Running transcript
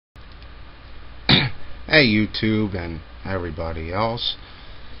Hey YouTube and everybody else.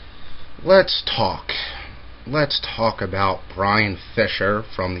 Let's talk. Let's talk about Bryan Fisher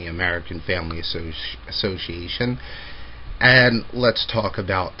from the American Family Association, and let's talk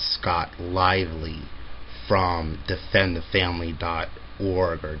about Scott Lively from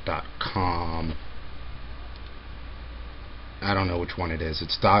defendthefamily.org or .com. I don't know which one it is.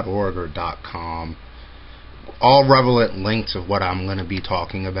 It's .org or .com. All relevant links of what I'm going to be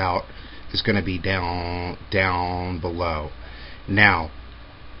talking about is going to be down below. Now,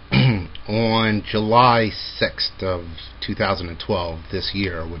 on July 6th of 2012, this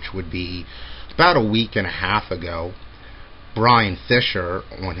year, which would be about a week and a half ago, Bryan Fisher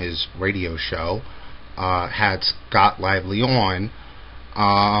on his radio show had Scott Lively on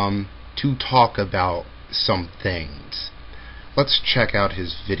to talk about some things. Let's check out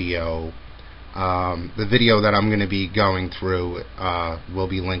his video. The video that I'm going to be going through will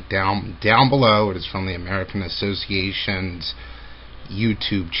be linked down below. It is from the American Association's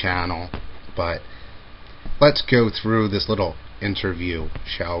YouTube channel. But let's go through this little interview,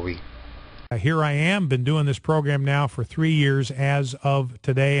 shall we? Here I am, been doing this program now for 3 years as of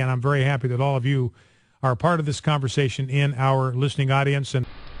today, and I'm very happy that all of you are part of this conversation in our listening audience. And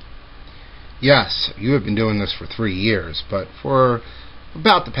yes, you have been doing this for 3 years, but for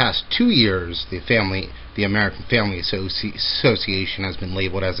about the past 2 years, the American Family Association has been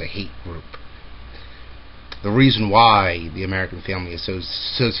labeled as a hate group. The reason why the American Family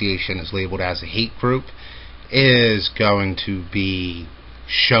Association is labeled as a hate group is going to be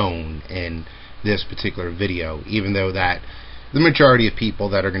shown in this particular video, even though that the majority of people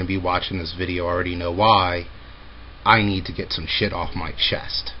that are going to be watching this video already know why. I need to get some shit off my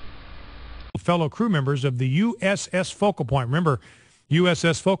chest. Fellow crew members of the USS Focal Point. Remember,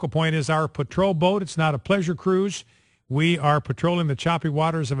 USS Focal Point is our patrol boat. It's not a pleasure cruise. We are patrolling the choppy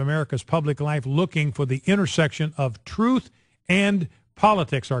waters of America's public life, looking for the intersection of truth and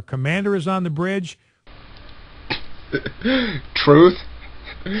politics. Our commander is on the bridge. Truth?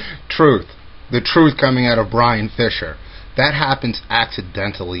 Truth. The truth coming out of Bryan Fisher. That happens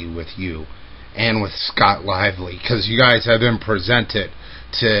accidentally with you and with Scott Lively, because you guys have been presented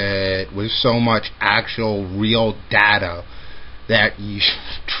to with so much actual real data that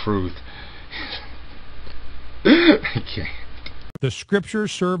truth. I can't. The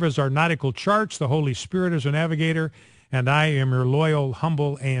scriptures serve as our nautical charts. The Holy Spirit is our navigator, and I am your loyal,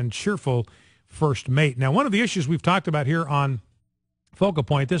 humble, and cheerful first mate. Now, one of the issues we've talked about here on Focal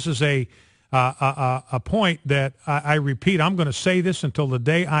Point, this is a point that I repeat. I'm going to say this until the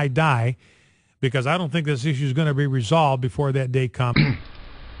day I die, because I don't think this issue is going to be resolved before that day comes.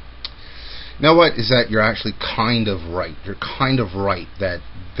 You know what is that you're actually kind of right. You're kind of right that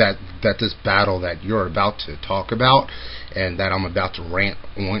this battle that you're about to talk about and that I'm about to rant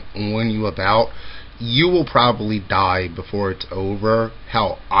on you about, you will probably die before it's over.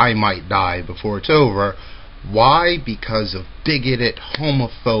 Hell, I might die before it's over. Why? Because of bigoted,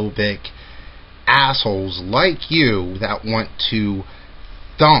 homophobic assholes like you that want to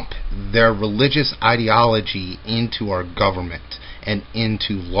dump their religious ideology into our government and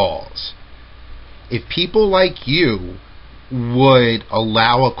into laws. If people like you would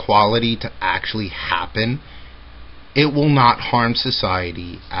allow equality to actually happen, it will not harm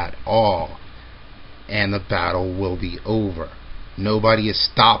society at all, and the battle will be over. Nobody is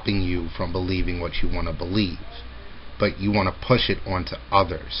stopping you from believing what you want to believe, but you want to push it onto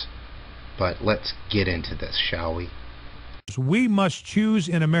others. But let's get into this, shall we? We must choose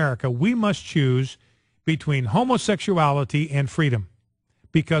in America. We must choose between homosexuality and freedom.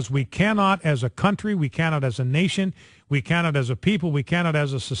 Because we cannot as a country, we cannot as a nation, we cannot as a people, we cannot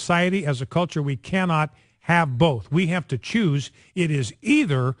as a society, as a culture, we cannot have both. We have to choose. It is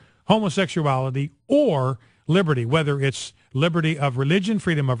either homosexuality or liberty, whether it's liberty of religion,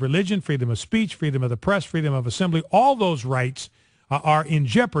 freedom of speech, freedom of the press, freedom of assembly. All those rights are in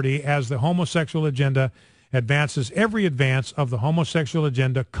jeopardy as the homosexual agenda advances. Every advance of the homosexual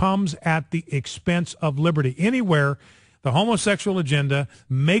agenda comes at the expense of liberty. Anywhere the homosexual agenda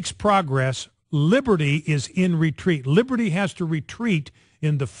makes progress, liberty is in retreat. Liberty has to retreat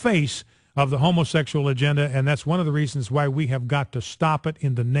in the face of the homosexual agenda, and that's one of the reasons why we have got to stop it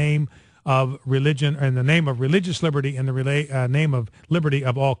in the name of religion, in the name of religious liberty, in the name of liberty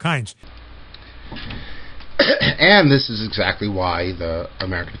of all kinds. And this is exactly why the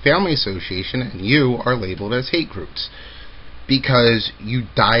American Family Association and you are labeled as hate groups, because you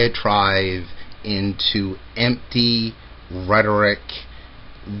diatribe into empty rhetoric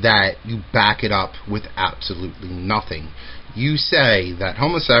that you back it up with absolutely nothing. You say that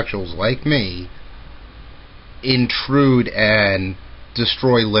homosexuals like me intrude and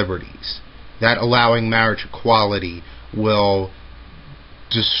destroy liberties. that allowing marriage equality will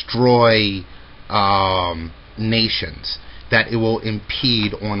destroy nations, that it will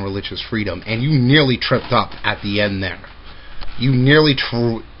impede on religious freedom. And you nearly tripped up at the end there. You nearly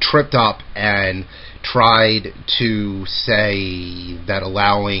tripped up and tried to say that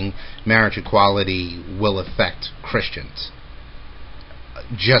allowing marriage equality will affect Christians.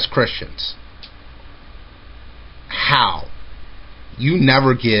 Just Christians. How? You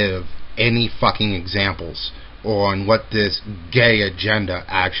never give any fucking examples on what this gay agenda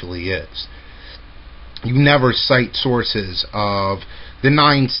actually is. You never cite sources of the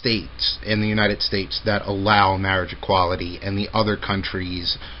 9 states in the United States that allow marriage equality and the other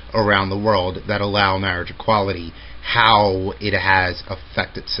countries around the world that allow marriage equality, how it has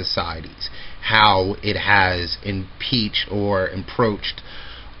affected societies, how it has impeached or encroached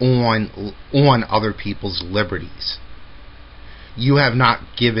on other people's liberties. You have not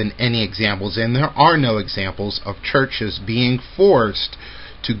given any examples, and there are no examples of churches being forced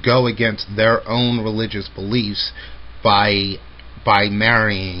to go against their own religious beliefs by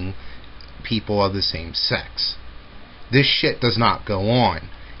marrying people of the same sex. This shit does not go on.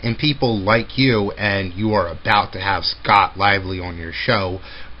 And people like you, and you are about to have Scott Lively on your show,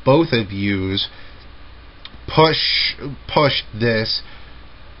 both of yous push this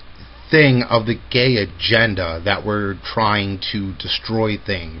thing of the gay agenda that we're trying to destroy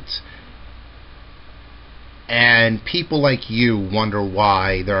things. And people like you wonder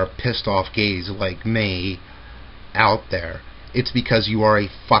why there are pissed off gays like me out there. It's because you are a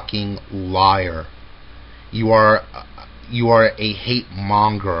fucking liar. You are a hate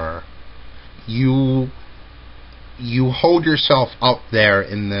monger. You hold yourself up there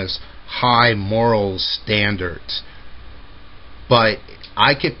in this high moral standards. But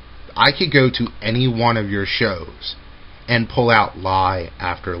I could go to any one of your shows and pull out lie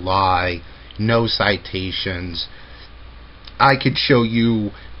after lie, no citations. I could show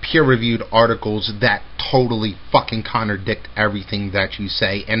you peer-reviewed articles that totally fucking contradict everything that you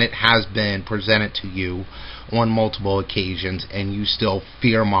say, and it has been presented to you on multiple occasions, and you still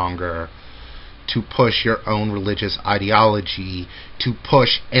fearmonger to push your own religious ideology, to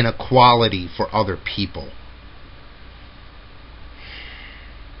push inequality for other people.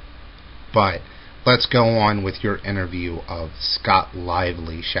 But let's go on with your interview of Scott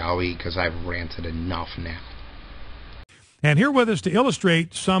Lively, shall we? Because I've ranted enough now. And here with us to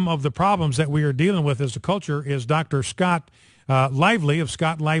illustrate some of the problems that we are dealing with as a culture is Dr. Scott Lively of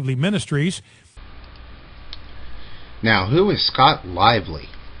Scott Lively Ministries. Now, who is Scott Lively?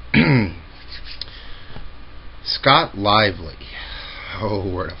 Scott Lively.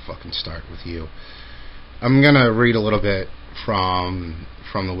 Oh, where to fucking start with you? I'm going to read a little bit from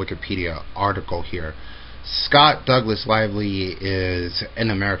the Wikipedia article here. Scott Douglas Lively is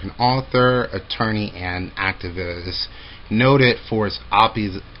an American author, attorney, and activist, noted for his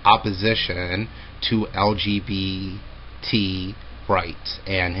opposition to LGBT rights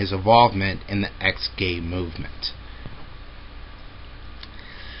and his involvement in the ex-gay movement.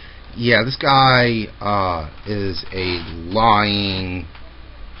 Yeah, this guy is a lying,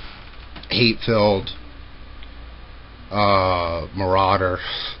 hate-filled marauder.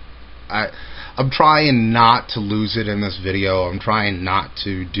 I'm trying not to lose it in this video. I'm trying not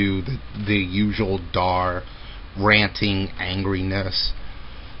to do the usual Dar ranting angriness.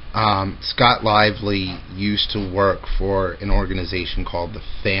 Scott Lively used to work for an organization called The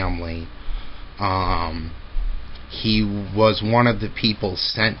Family. He was one of the people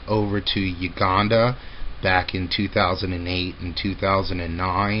sent over to Uganda back in 2008 and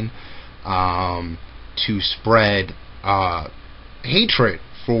 2009 to spread hatred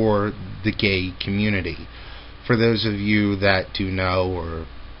for the gay community. For those of you that do know or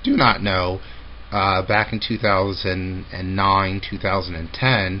do not know, back in 2009,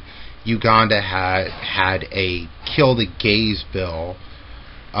 2010, Uganda had a Kill the Gays bill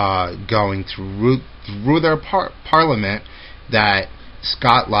going through their parliament that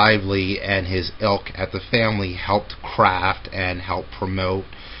Scott Lively and his ilk at The Family helped craft and helped promote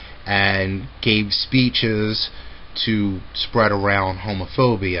and gave speeches to spread around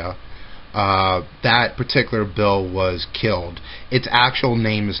homophobia. That particular bill was killed. Its actual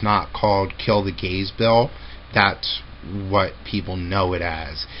name is not called Kill the Gays Bill. That's what people know it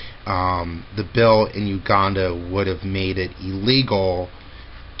as. The bill in Uganda would have made it illegal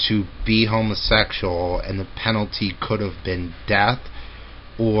to be homosexual, and the penalty could have been death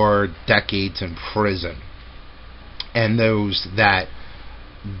or decades in prison. And those that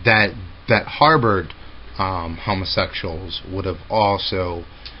harbored homosexuals would have also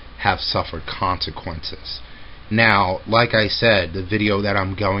have suffered consequences. Now, like I said, the video that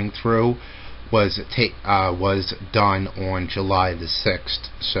I'm going through was done on July the 6th,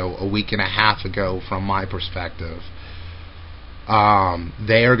 so a week and a half ago from my perspective.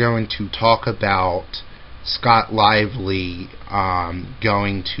 They are going to talk about Scott Lively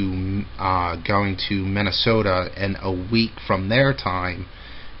going to Minnesota in a week from their time,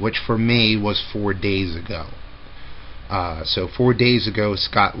 which for me was 4 days ago. So 4 days ago,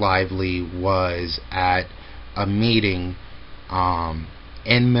 Scott Lively was at a meeting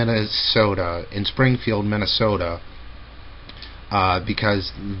in Minnesota, in Springfield, Minnesota,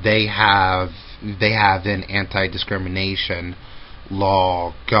 because they have an anti-discrimination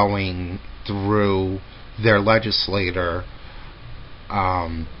law going through their legislator,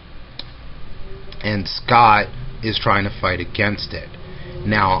 and Scott is trying to fight against it.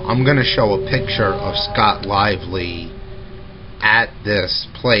 Now, I'm going to show a picture of Scott Lively at this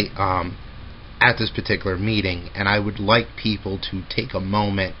particular meeting, and I would like people to take a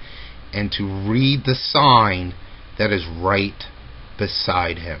moment and to read the sign that is right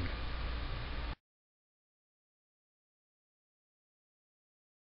beside him.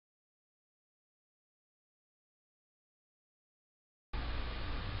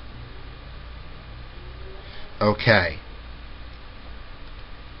 Okay.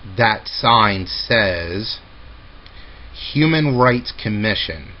 That sign says, Human Rights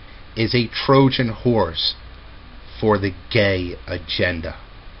Commission is a Trojan horse for the gay agenda.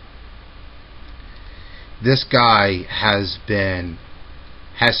 This guy has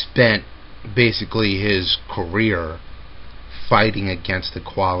spent basically his career fighting against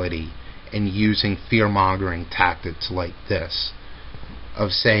equality and using fear-mongering tactics like this,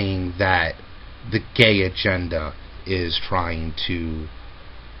 of saying that the gay agenda is trying to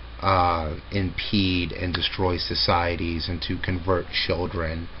impede and destroy societies and to convert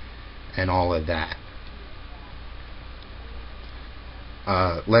children and all of that.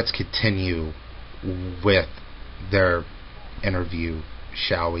 Let's continue with their interview,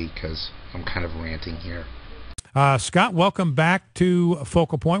 shall we? Because I'm kind of ranting here. Scott, welcome back to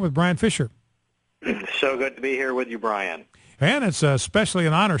Focal Point with Bryan Fisher. So good to be here with you, Bryan. And it's especially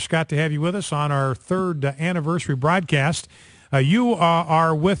an honor, Scott, to have you with us on our third anniversary broadcast. You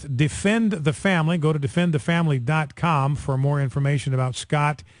are with Defend the Family. Go to defendthefamily.com for more information about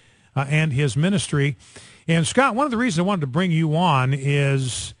Scott and his ministry. And Scott, one of the reasons I wanted to bring you on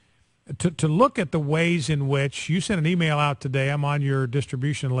is to look at the ways in which you sent an email out today. I'm on your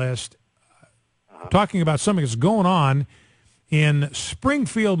distribution list, talking about something that's going on in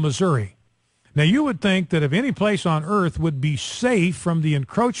Springfield, Missouri. Now, you would think that if any place on earth would be safe from the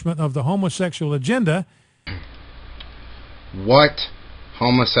encroachment of the homosexual agenda. What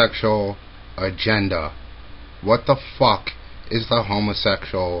homosexual agenda? What the fuck is the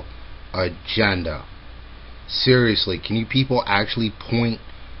homosexual agenda? Seriously, can you people actually point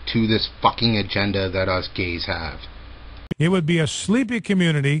to this fucking agenda that us gays have? It would be a sleepy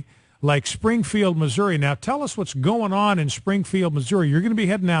community like Springfield, Missouri. Now, tell us what's going on in Springfield, Missouri. You're going to be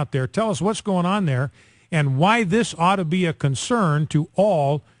heading out there. Tell us what's going on there and why this ought to be a concern to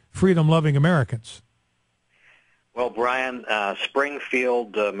all freedom-loving Americans. Well, Bryan,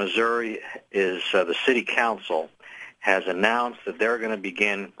 Springfield, Missouri is the city council has announced that they're going to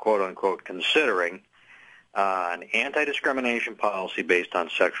begin, quote-unquote, considering an anti-discrimination policy based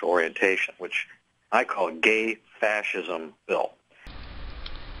on sexual orientation, which I call a gay fascism bill.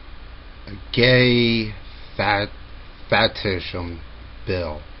 A gay fascism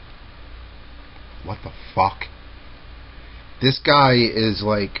bill. What the fuck? This guy is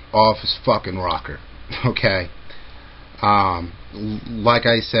like off his fucking rocker. Okay. Like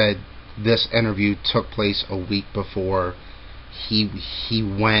I said, this interview took place a week before he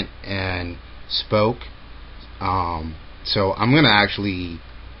went and spoke. So I'm gonna actually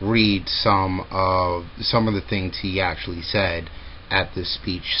read some of the things he actually said at this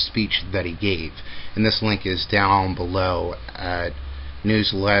speech that he gave, and this link is down below at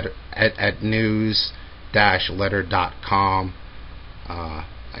news-letter.com. I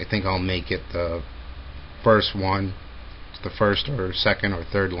think I'll make it the first one, the first or second or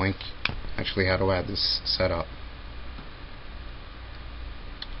third link. Actually, how to add this set up.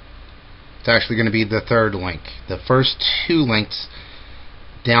 It's actually going to be the third link. The first two links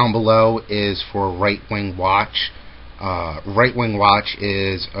down below is for Right Wing Watch. Right Wing Watch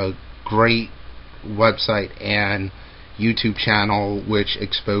is a great website and YouTube channel which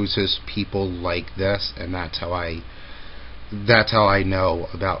exposes people like this, and that's how I know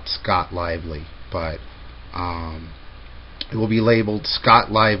about Scott Lively. But it will be labeled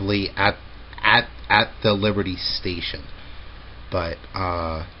Scott Lively at the Liberty Station. But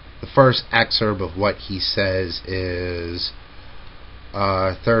the first excerpt of what he says is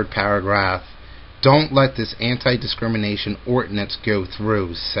third paragraph. Don't let this anti-discrimination ordinance go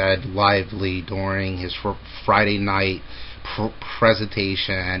through, said Lively during his Friday night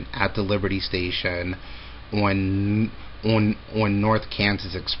presentation at the Liberty Station on North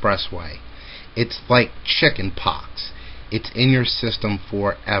Kansas Expressway. It's like chicken pox. It's in your system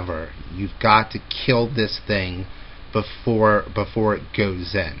forever. You've got to kill this thing before it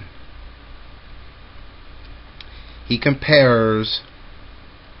goes in. He compares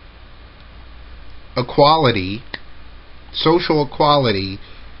equality, social equality,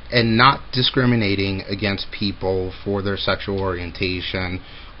 and not discriminating against people for their sexual orientation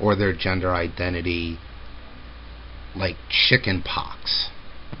or their gender identity like chicken pox.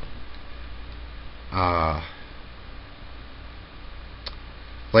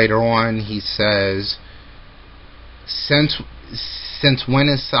 Later on, he says, since when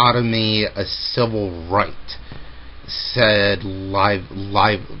is sodomy a civil right? Said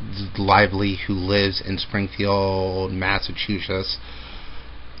Lively, who lives in Springfield, Massachusetts.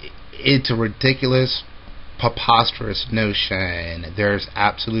 It's a ridiculous, preposterous notion. There's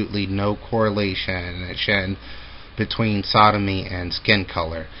absolutely no correlation between sodomy and skin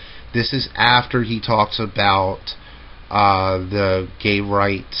color. This is after he talks about the gay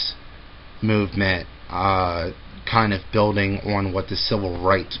rights movement kind of building on what the civil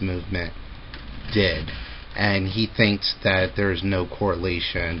rights movement did. And he thinks that there's no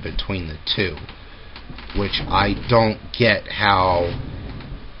correlation between the two, which I don't get how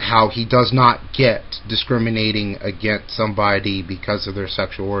he does not get discriminating against somebody because of their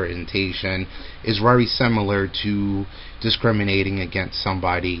sexual orientation is very similar to discriminating against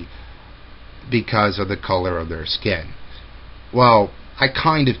somebody because of the color of their skin. Well, I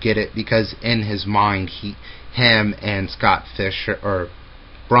kind of get it, because in his mind, him and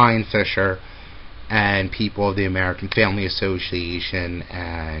Bryan Fisher and people of the American Family Association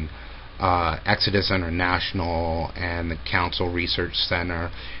and Exodus International and the Council Research Center,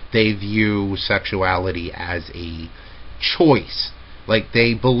 they view sexuality as a choice. Like,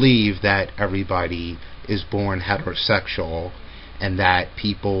 they believe that everybody is born heterosexual and that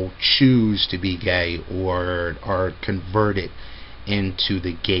people choose to be gay or are converted into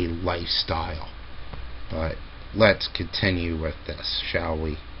the gay lifestyle. But let's continue with this, shall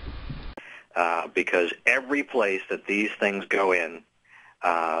we? Because every place that these things go in,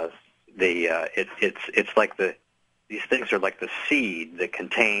 it's like these things are like the seed that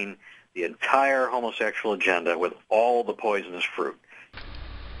contain the entire homosexual agenda with all the poisonous fruit.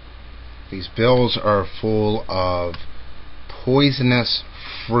 These bills are full of poisonous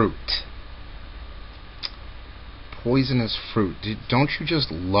fruit. Poisonous fruit. Don't you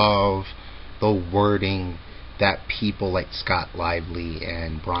just love the wording that people like Scott Lively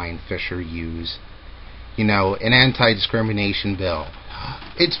and Bryan Fisher use? You know, an anti-discrimination bill.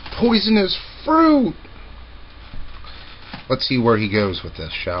 It's poisonous fruit! Let's see where he goes with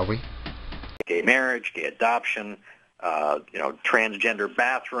this, shall we? Gay marriage, gay adoption, transgender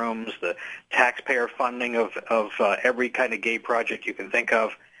bathrooms, the taxpayer funding of every kind of gay project you can think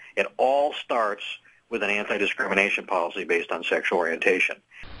of. It all starts with an anti-discrimination policy based on sexual orientation.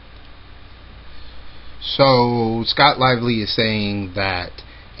 So Scott Lively is saying that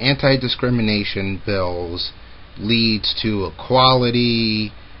anti-discrimination bills leads to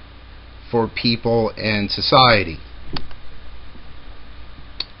equality for people in society.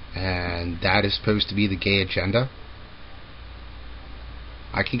 And that is supposed to be the gay agenda?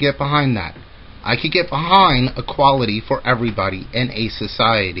 I could get behind that. I could get behind equality for everybody in a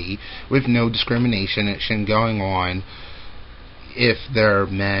society with no discrimination going on if they're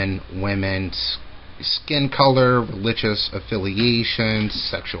men, women, skin color, religious affiliations,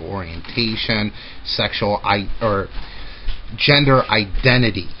 sexual orientation, or gender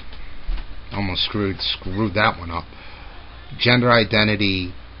identity. Almost screwed that one up. Gender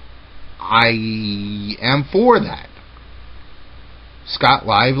identity. I am for that. Scott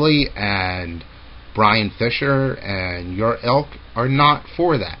Lively and Bryan Fisher and your ilk are not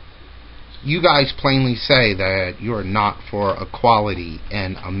for that. You guys plainly say that you are not for equality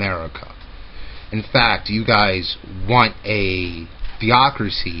in America. In fact, you guys want a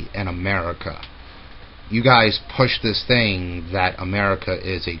theocracy in America. You guys push this thing that America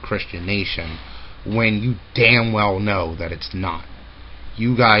is a Christian nation when you damn well know that it's not.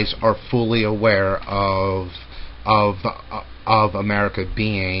 You guys are fully aware of America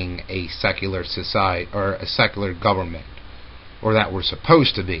being a secular society or a secular government, or that we're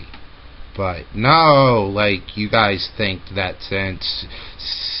supposed to be. But no, like, you guys think that since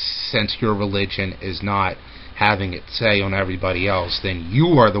your religion is not having its say on everybody else, then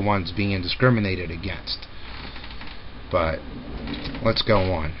you are the ones being discriminated against. But let's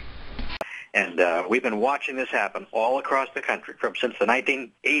go on. And we've been watching this happen all across the country since the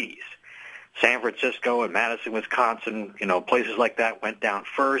 1980s. San Francisco and Madison, Wisconsin, places like that went down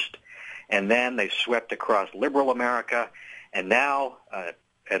first, and then they swept across liberal America, and now,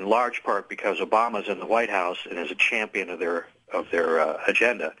 in large part because Obama's in the White House and is a champion of their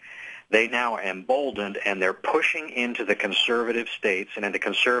agenda, they now are emboldened, and they're pushing into the conservative states and into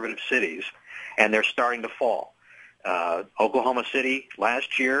conservative cities, and they're starting to fall. Oklahoma City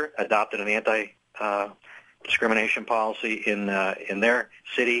last year adopted an anti-discrimination policy in their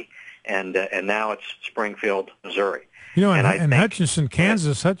city, and now it's Springfield, Missouri. In Hutchinson,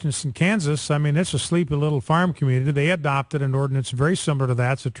 Kansas, I mean, it's a sleepy little farm community. They adopted an ordinance very similar to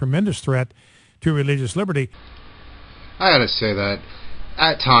that. It's a tremendous threat to religious liberty. I gotta say that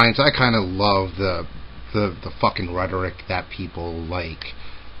at times I kind of love the fucking rhetoric that people like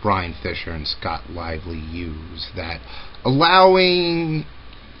Bryan Fisher and Scott Lively use, that allowing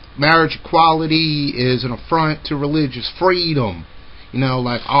marriage equality is an affront to religious freedom.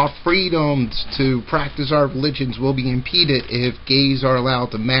 Like our freedoms to practice our religions will be impeded if gays are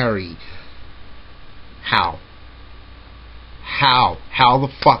allowed to marry. How the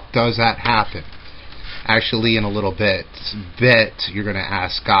fuck does that happen? Actually, in a little bit, you're going to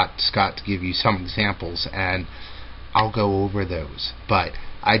ask Scott to give you some examples, and I'll go over those. But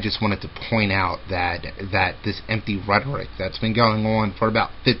I just wanted to point out that this empty rhetoric that's been going on for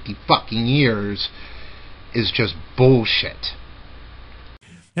about 50 fucking years is just bullshit.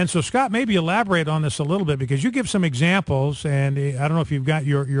 And so, Scott, maybe elaborate on this a little bit, because you give some examples, and I don't know if you've got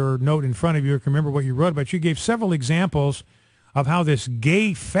your note in front of you or can remember what you wrote, but you gave several examples of how this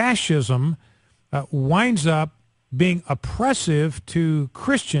gay fascism winds up being oppressive to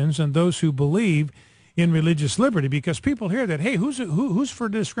Christians and those who believe in religious liberty, because people hear that, hey, who's for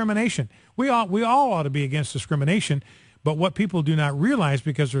discrimination? We all ought to be against discrimination. But what people do not realize,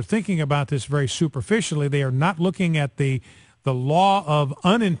 because they're thinking about this very superficially, they are not looking at the law of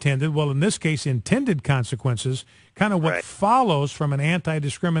unintended, well, in this case, intended consequences, kind of what follows from an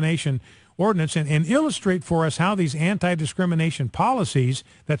anti-discrimination ordinance, and illustrate for us how these anti-discrimination policies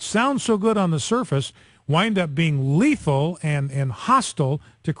that sound so good on the surface wind up being lethal and hostile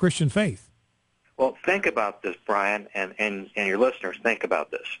to Christian faith. Well, think about this, Brian, and your listeners, think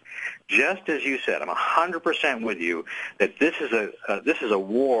about this. Just as you said, I'm 100% with you that this is a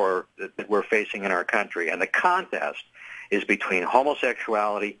war that we're facing in our country, and the contest is between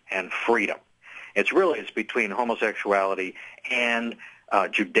homosexuality and freedom. It's between homosexuality and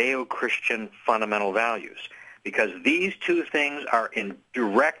Judeo-Christian fundamental values, because these two things are in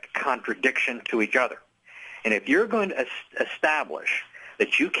direct contradiction to each other. And if you're going to establish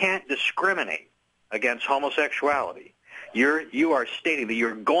that you can't discriminate against homosexuality, you are stating that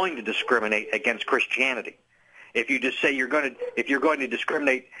you're going to discriminate against Christianity. If you just say if you're going to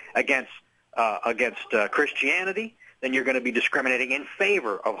discriminate against Christianity, then you're going to be discriminating in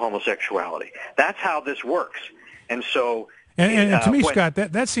favor of homosexuality. That's how this works. And so, and to me, Scott,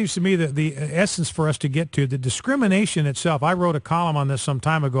 that seems to me that the essence for us to get to the discrimination itself. I wrote a column on this some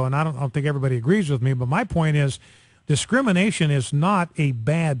time ago, and I don't think everybody agrees with me, but my point is, discrimination is not a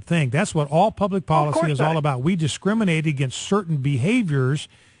bad thing. That's what all public policy is all about. We discriminate against certain behaviors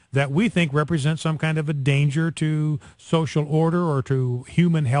that we think represent some kind of a danger to social order or to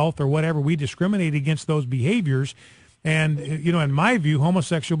human health or whatever. We discriminate against those behaviors. And, in my view,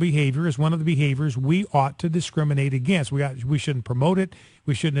 homosexual behavior is one of the behaviors we ought to discriminate against. We shouldn't promote it.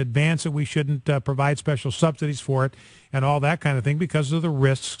 We shouldn't advance it. We shouldn't provide special subsidies for it and all that kind of thing because of the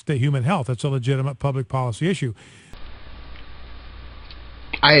risks to human health. It's a legitimate public policy issue.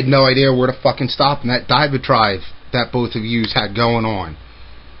 I had no idea where to fucking stop in that diatribe that both of yous had going on.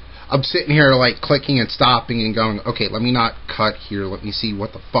 I'm sitting here clicking and stopping and going, okay, let me not cut here. Let me see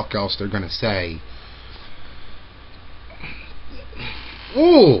what the fuck else they're going to say.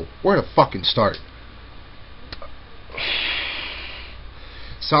 Ooh, where to fucking start?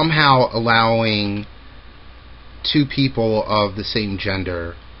 Somehow allowing two people of the same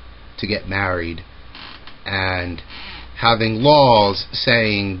gender to get married and having laws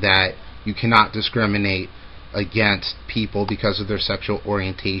saying that you cannot discriminate against people because of their sexual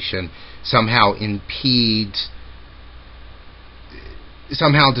orientation somehow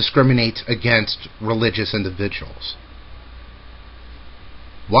discriminates against religious individuals.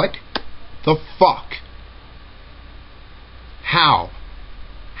 What the fuck? How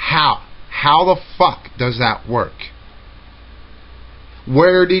the fuck does that work?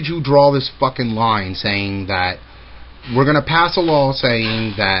 Where did you draw this fucking line saying that we're going to pass a law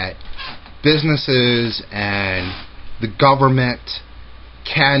saying that businesses and the government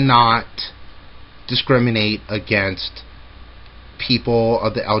cannot discriminate against people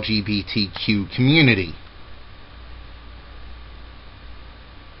of the LGBTQ community.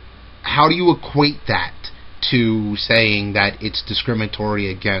 How do you equate that to saying that it's discriminatory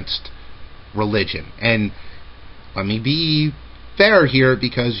against religion? And let me be fair here,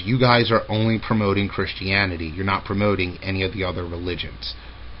 because you guys are only promoting Christianity. You're not promoting any of the other religions.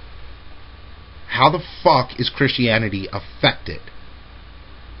 How the fuck is Christianity affected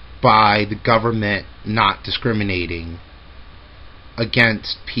by the government not discriminating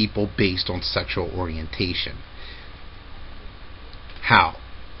against people based on sexual orientation? How?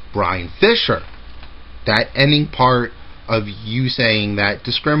 Bryan Fisher, that ending part of you saying that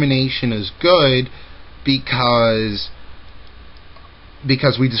discrimination is good because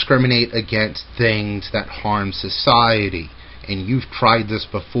we discriminate against things that harm society. And you've tried this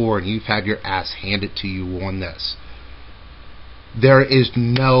before, and you've had your ass handed to you on this. There is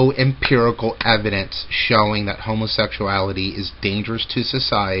no empirical evidence showing that homosexuality is dangerous to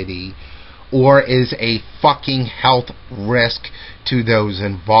society or is a fucking health risk to those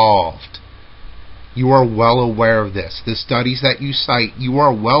involved. You are well aware of this. The studies that you cite, you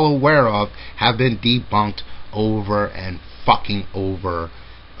are well aware of, have been debunked over and fucking over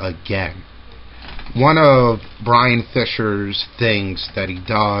again. One of Bryan Fisher's things that he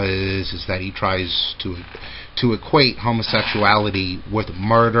does is that he tries to equate homosexuality with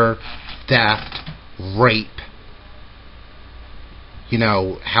murder, theft, rape. You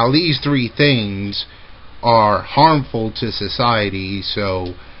know, how these three things are harmful to society,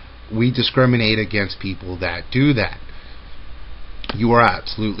 so we discriminate against people that do that. You are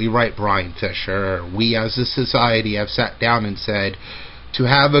absolutely right, Bryan Fisher. We as a society have sat down and said, to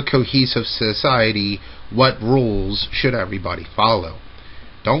have a cohesive society, what rules should everybody follow?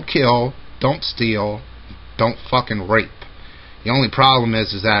 Don't kill, don't steal, don't fucking rape. The only problem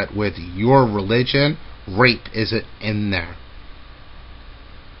is that with your religion, rape isn't in there.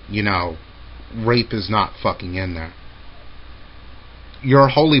 You know, rape is not fucking in there. Your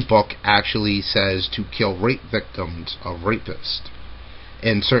holy book actually says to kill rape victims of rapists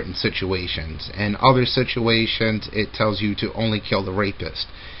in certain situations. In other situations, it tells you to only kill the rapist.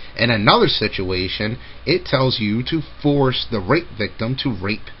 In another situation, it tells you to force the rape victim to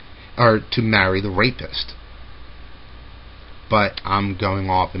rape or to marry the rapist. But I'm going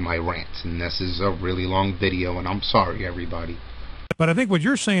off in my rants, and this is a really long video, and I'm sorry, everybody. But I think what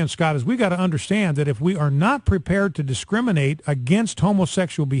you're saying, Scott, is we got to understand that if we are not prepared to discriminate against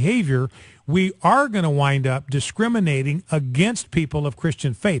homosexual behavior, we are going to wind up discriminating against people of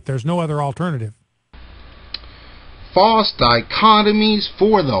Christian faith. There's no other alternative. False dichotomies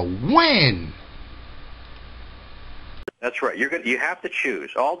for the win. That's right. You have to choose.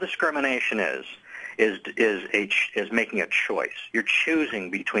 All discrimination is making a choice. You're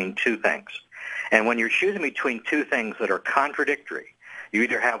choosing between two things. And when you're choosing between two things that are contradictory, you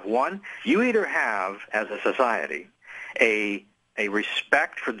either have as a society, a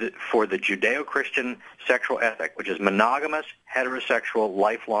respect for the Judeo-Christian sexual ethic, which is monogamous, heterosexual,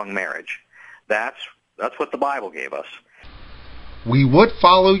 lifelong marriage. That's what the Bible gave us. We would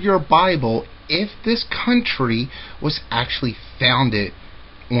follow your Bible if this country was actually founded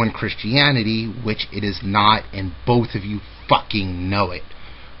on Christianity, which it is not, and both of you fucking know it.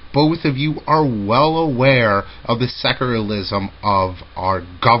 Both of you are well aware of the secularism of our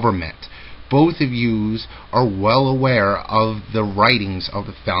government. Both of you are well aware of the writings of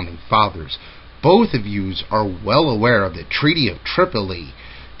the Founding Fathers. Both of you are well aware of the Treaty of Tripoli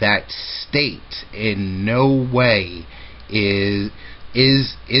that states in no way is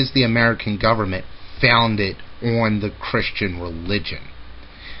the American government founded on the Christian religion.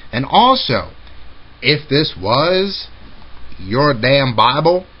 And also, if this was your damn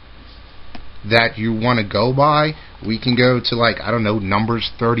Bible that you want to go by, we can go to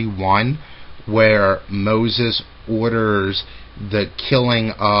Numbers 31, where Moses orders the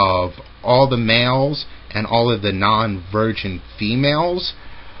killing of all the males and all of the non-virgin females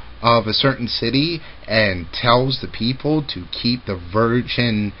of a certain city, and tells the people to keep the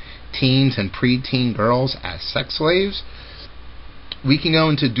virgin teens and preteen girls as sex slaves. We can go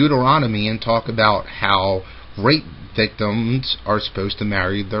into Deuteronomy and talk about how rape victims are supposed to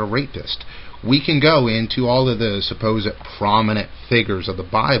marry their rapist. We can go into all of the supposed prominent figures of the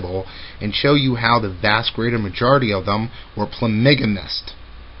Bible and show you how the vast greater majority of them were polygamist.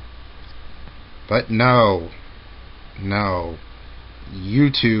 But no, you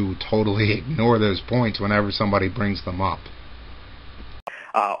two totally ignore those points whenever somebody brings them up.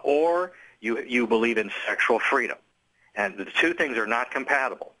 Or you believe in sexual freedom. And the two things are not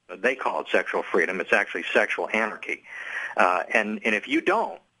compatible. They call it sexual freedom. It's actually sexual anarchy. And if you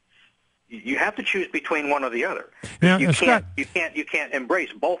don't, You have to choose between one or the other. Now, you Scott, can't embrace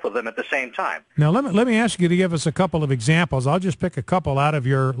both of them at the same time. now let me ask you to give us a couple of examples. I'll just pick a couple out of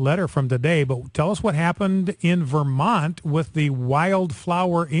your letter from today, but tell us what happened in Vermont with the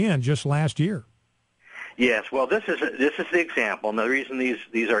Wildflower Inn just last year. Yes, well, this is the example, and the reason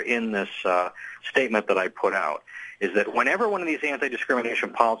these are in this statement that I put out is that whenever one of these anti-discrimination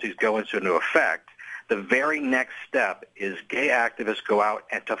policies goes into effect, the very next step is gay activists go out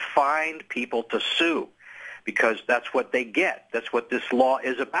and to find people to sue, because that's what they get. That's what this law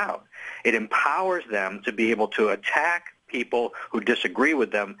is about. It empowers them to be able to attack people who disagree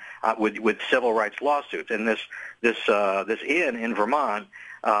with them with civil rights lawsuits. And this inn in Vermont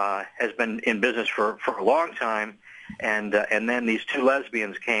has been in business for a long time, and then these two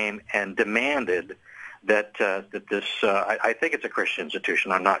lesbians came and demanded that this I think it's a Christian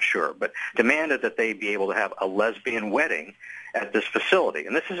institution, I'm not sure, but demanded that they be able to have a lesbian wedding at this facility.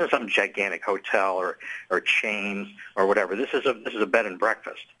 And this isn't some gigantic hotel or chain or whatever. This is a bed and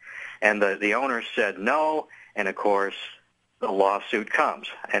breakfast. And the owner said no, and of course the lawsuit comes.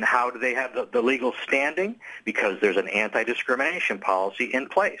 And how do they have the legal standing? Because there's an anti-discrimination policy in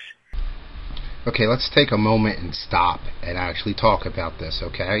place. Okay, let's take a moment and stop and actually talk about this,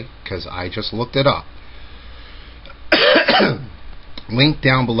 okay? Because I just looked it up. Link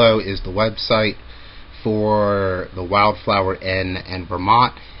down below is the website for the Wildflower Inn in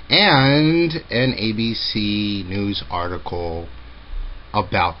Vermont and an ABC News article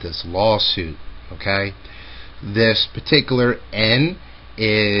about this lawsuit, okay? This particular inn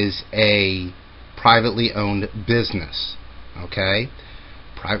is a privately owned business, okay?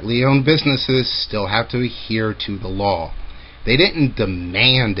 Privately owned businesses still have to adhere to the law. They didn't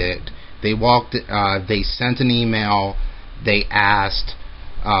demand it. They sent an email. They asked.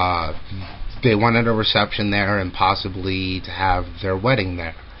 They wanted a reception there and possibly to have their wedding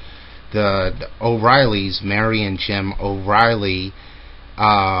there. The O'Reillys, Mary and Jim O'Reilly,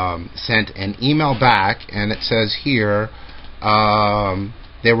 sent an email back, and it says here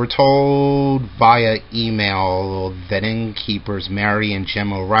they were told via email that innkeepers Mary and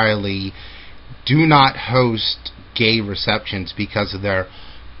Jim O'Reilly do not host gay receptions because of their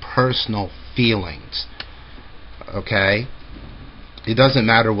personal feelings. Okay? It doesn't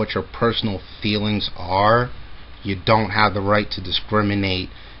matter what your personal feelings are. You don't have the right to discriminate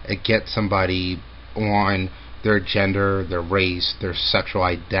against somebody on their gender, their race, their sexual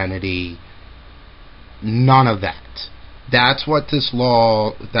identity. None of that. That's what these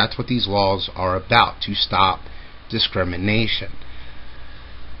laws are about, to stop discrimination.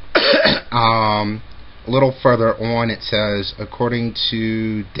 A little further on it says, according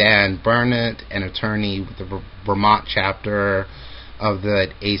to Dan Burnett, an attorney with the Vermont chapter of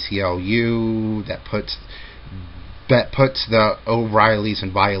the ACLU that puts the O'Reillys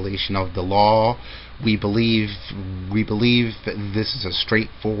in violation of the law, we believe this is a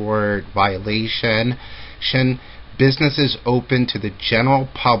straightforward violation. Businesses open to the general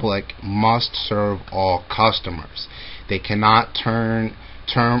public must serve all customers. They cannot turn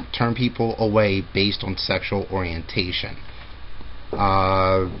people away based on sexual orientation.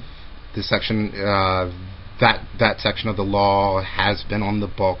 That section of the law has been on the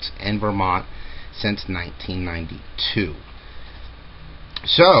books in Vermont since 1992.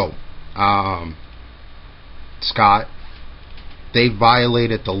 So, Scott, they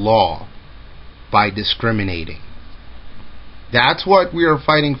violated the law by discriminating. That's what we are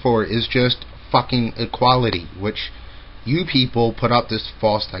fighting for, is just fucking equality, which you people put up this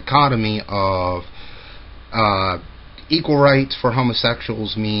false dichotomy of equal rights for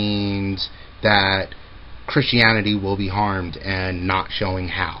homosexuals means that Christianity will be harmed, and not showing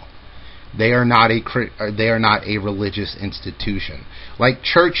how. They are not a religious institution. Like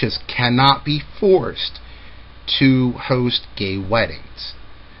churches cannot be forced to host gay weddings.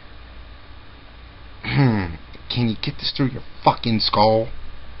 Can you get this through your fucking skull?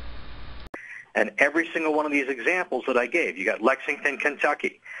 And every single one of these examples that I gave, you got Lexington,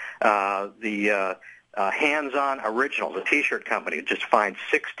 Kentucky, the Hands-On Originals, a T-shirt company, just fined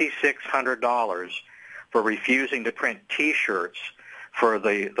 $6,600 for refusing to print T-shirts for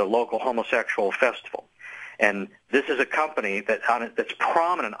the local homosexual festival. And this is a company that's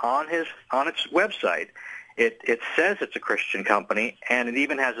prominent on its website. It says it's a Christian company, and it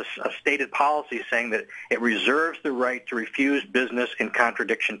even has a stated policy saying that it reserves the right to refuse business in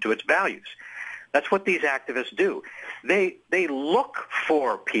contradiction to its values. That's what these activists do. They look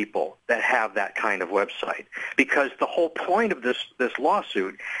for people that have that kind of website, because the whole point of this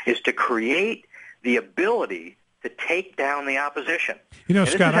lawsuit is to create the ability to take down the opposition. You know, and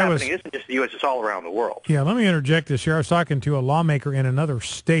Scott, this isn't just the U.S., it's all around the world. Yeah, let me interject this here. I was talking to a lawmaker in another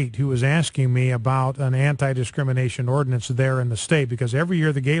state who was asking me about an anti-discrimination ordinance there in the state, because every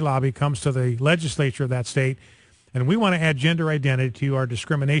year the gay lobby comes to the legislature of that state, and we want to add gender identity to our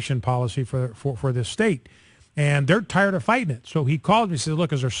discrimination policy for this state. And they're tired of fighting it. So he called me and said,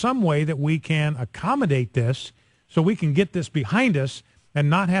 look, is there some way that we can accommodate this so we can get this behind us and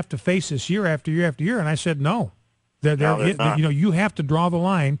not have to face this year after year after year? And I said, no. You have to draw the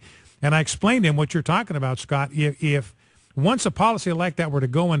line. And I explained to him what you're talking about, Scott. If once a policy like that were to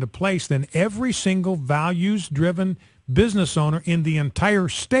go into place, then every single values-driven business owner in the entire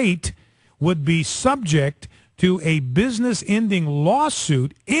state would be subject to a business-ending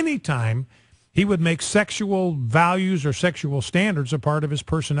lawsuit anytime he would make sexual values or sexual standards a part of his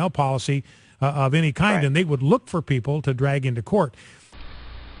personnel policy of any kind, right. And they would look for people to drag into court.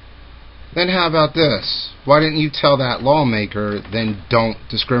 Then how about this? Why didn't you tell that lawmaker, then don't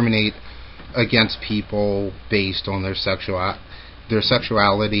discriminate against people based on their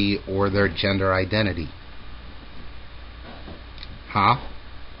sexuality or their gender identity? Huh?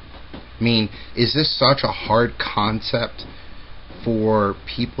 I mean, is this such a hard concept for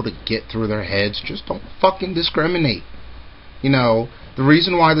people to get through their heads? Just don't fucking discriminate. You know, the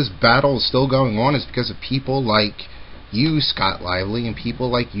reason why this battle is still going on is because of people like you, Scott Lively, and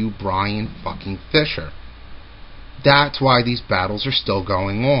people like you, Bryan fucking Fisher. That's why these battles are still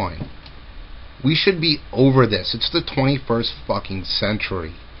going on. We should be over this. It's the 21st fucking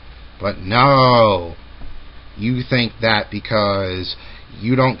century. But no. You think that because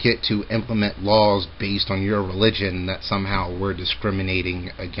you don't get to implement laws based on your religion that somehow we're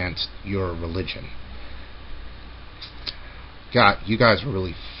discriminating against your religion. God, you guys are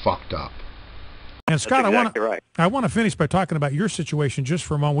really fucked up. And Scott, exactly I want to finish by talking about your situation just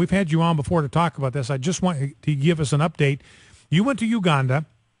for a moment. We've had you on before to talk about this. I just want to give us an update. You went to Uganda.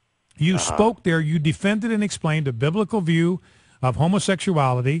 You spoke there. You defended and explained a biblical view of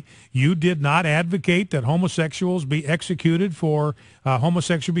homosexuality. You did not advocate that homosexuals be executed for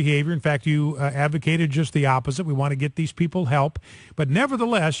homosexual behavior. In fact, you advocated just the opposite. We want to get these people help. But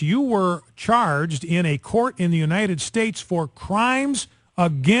nevertheless, you were charged in a court in the United States for crimes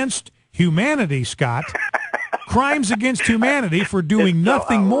against humanity, Scott. Crimes against humanity for doing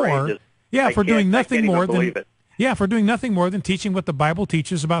nothing more. Yeah, for doing nothing more than for doing nothing more than teaching what the Bible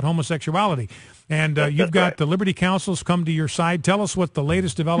teaches about homosexuality. And you've got the Liberty Councils come to your side. Tell us what the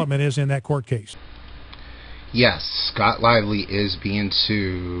latest development is in that court case. Yes, Scott Lively is being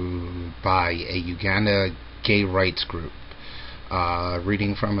sued by a Uganda gay rights group.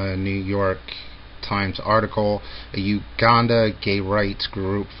 Reading from a New York Times article, a Uganda gay rights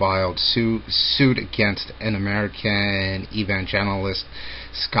group filed suit against an American evangelist,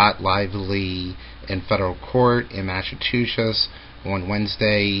 Scott Lively, in federal court in Massachusetts on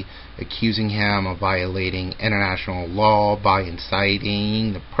Wednesday, accusing him of violating international law by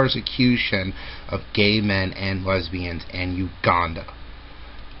inciting the persecution of gay men and lesbians in Uganda.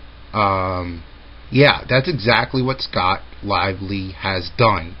 Yeah, that's exactly what Scott Lively has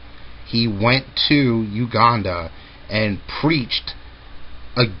done. He went to Uganda and preached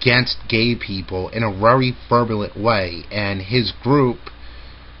against gay people in a very virulent way, and his group,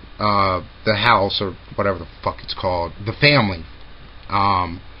 the House, or whatever the fuck it's called, the family,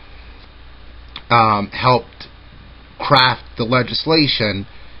 helped craft the legislation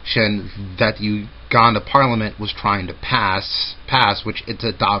that the Uganda Parliament was trying to pass, which its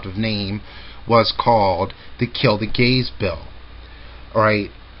adoptive name was called the Kill the Gays Bill.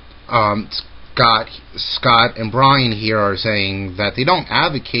 Alright, Scott and Bryan here are saying that they don't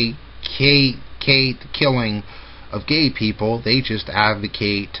advocate the killing of gay people, they just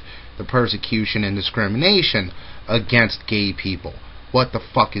advocate the persecution and discrimination against gay people. What the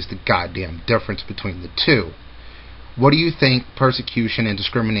fuck is the goddamn difference between the two? What do you think persecution and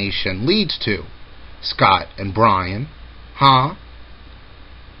discrimination leads to, Scott and Bryan? Huh?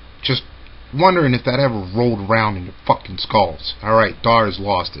 Just wondering if that ever rolled around in your fucking skulls. Alright, Dar's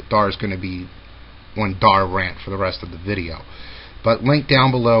lost it. Dar's going to be one Dar rant for the rest of the video. But link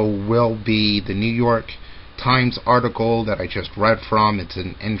down below will be the New York Times article that I just read from. It's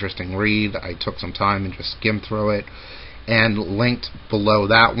an interesting read. I took some time and just skimmed through it. And linked below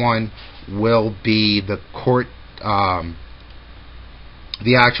that one will be the court, the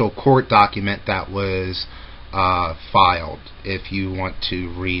actual court document that was filed. If you want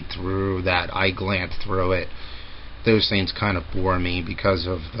to read through that, I glanced through it. Those things kind of bore me because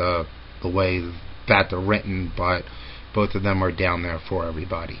of the way that they're written, but both of them are down there for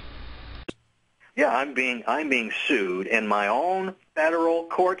everybody. Yeah, I'm being sued in my own federal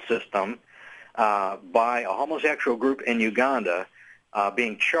court system by a homosexual group in Uganda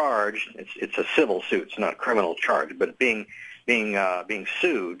being charged. It's a civil suit, it's not a criminal charge, but being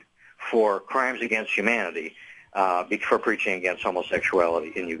sued for crimes against humanity for preaching against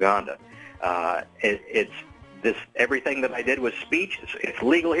homosexuality in Uganda. Everything that I did was speech. It's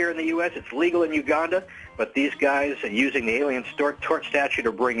legal here in the U.S. It's legal in Uganda. But these guys, using the Alien Tort Statute,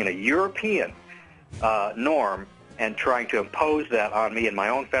 are bringing a European norm and trying to impose that on me in my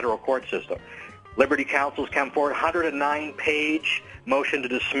own federal court system. Liberty Counsel's come forward, 109-page motion to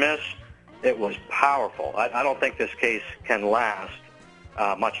dismiss. It was powerful. I don't think this case can last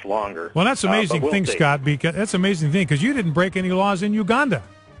much longer. Well, that's an amazing thing, Scott. Because that's an amazing thing because you didn't break any laws in Uganda.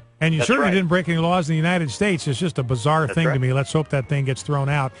 And you certainly didn't break any laws in the United States. It's just a bizarre thing to me. Let's hope that thing gets thrown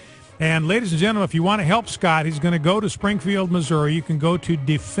out. And ladies and gentlemen, if you want to help Scott, he's going to go to Springfield, Missouri. You can go to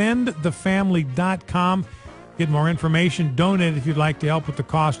defendthefamily.com, get more information, donate if you'd like to help with the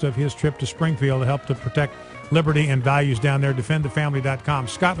cost of his trip to Springfield to help to protect liberty and values down there, defendthefamily.com.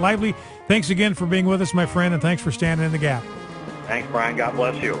 Scott Lively, thanks again for being with us, my friend, and thanks for standing in the gap. Thanks, Brian. God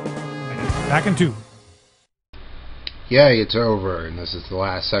bless you. Back in 2. Yay, it's over, and this is the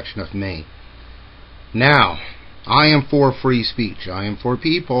last section of me. Now, I am for free speech. I am for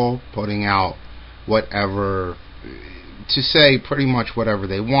people putting out whatever, to say pretty much whatever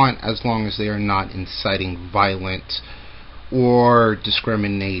they want, as long as they are not inciting violence or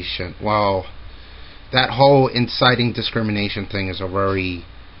discrimination. Well, that whole inciting discrimination thing is a very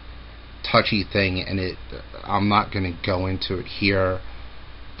touchy thing, and I'm not going to go into it here,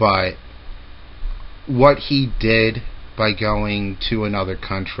 but what he did by going to another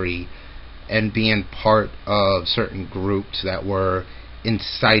country and being part of certain groups that were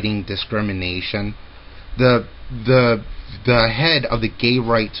inciting discrimination. The head of the gay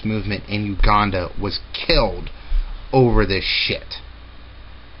rights movement in Uganda was killed over this shit.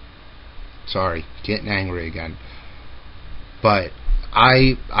 Sorry, getting angry again. But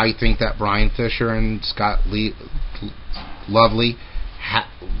I think that Bryan Fisher and Scott Lively,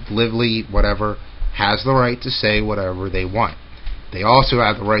 whatever, has the right to say whatever they want. They also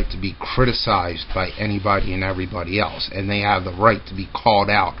have the right to be criticized by anybody and everybody else, and they have the right to be called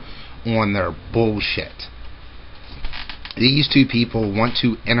out on their bullshit. These two people want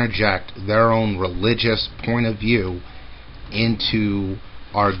to interject their own religious point of view into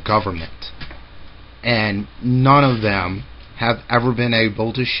our government, and none of them have ever been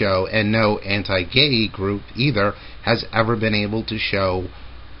able to show, and no anti-gay group either has ever been able to show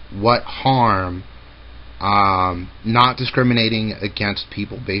what harm not discriminating against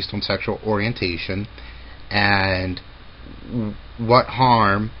people based on sexual orientation and what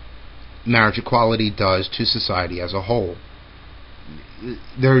harm marriage equality does to society as a whole.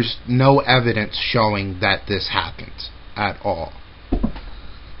 There's no evidence showing that this happens at all.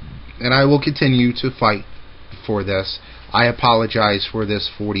 And I will continue to fight for this. I apologize for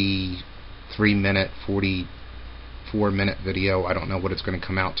this 44-minute video. I don't know what it's going to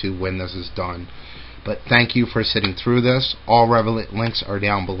come out to when this is done. But thank you for sitting through this. All relevant links are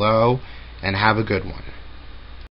down below, and have a good one.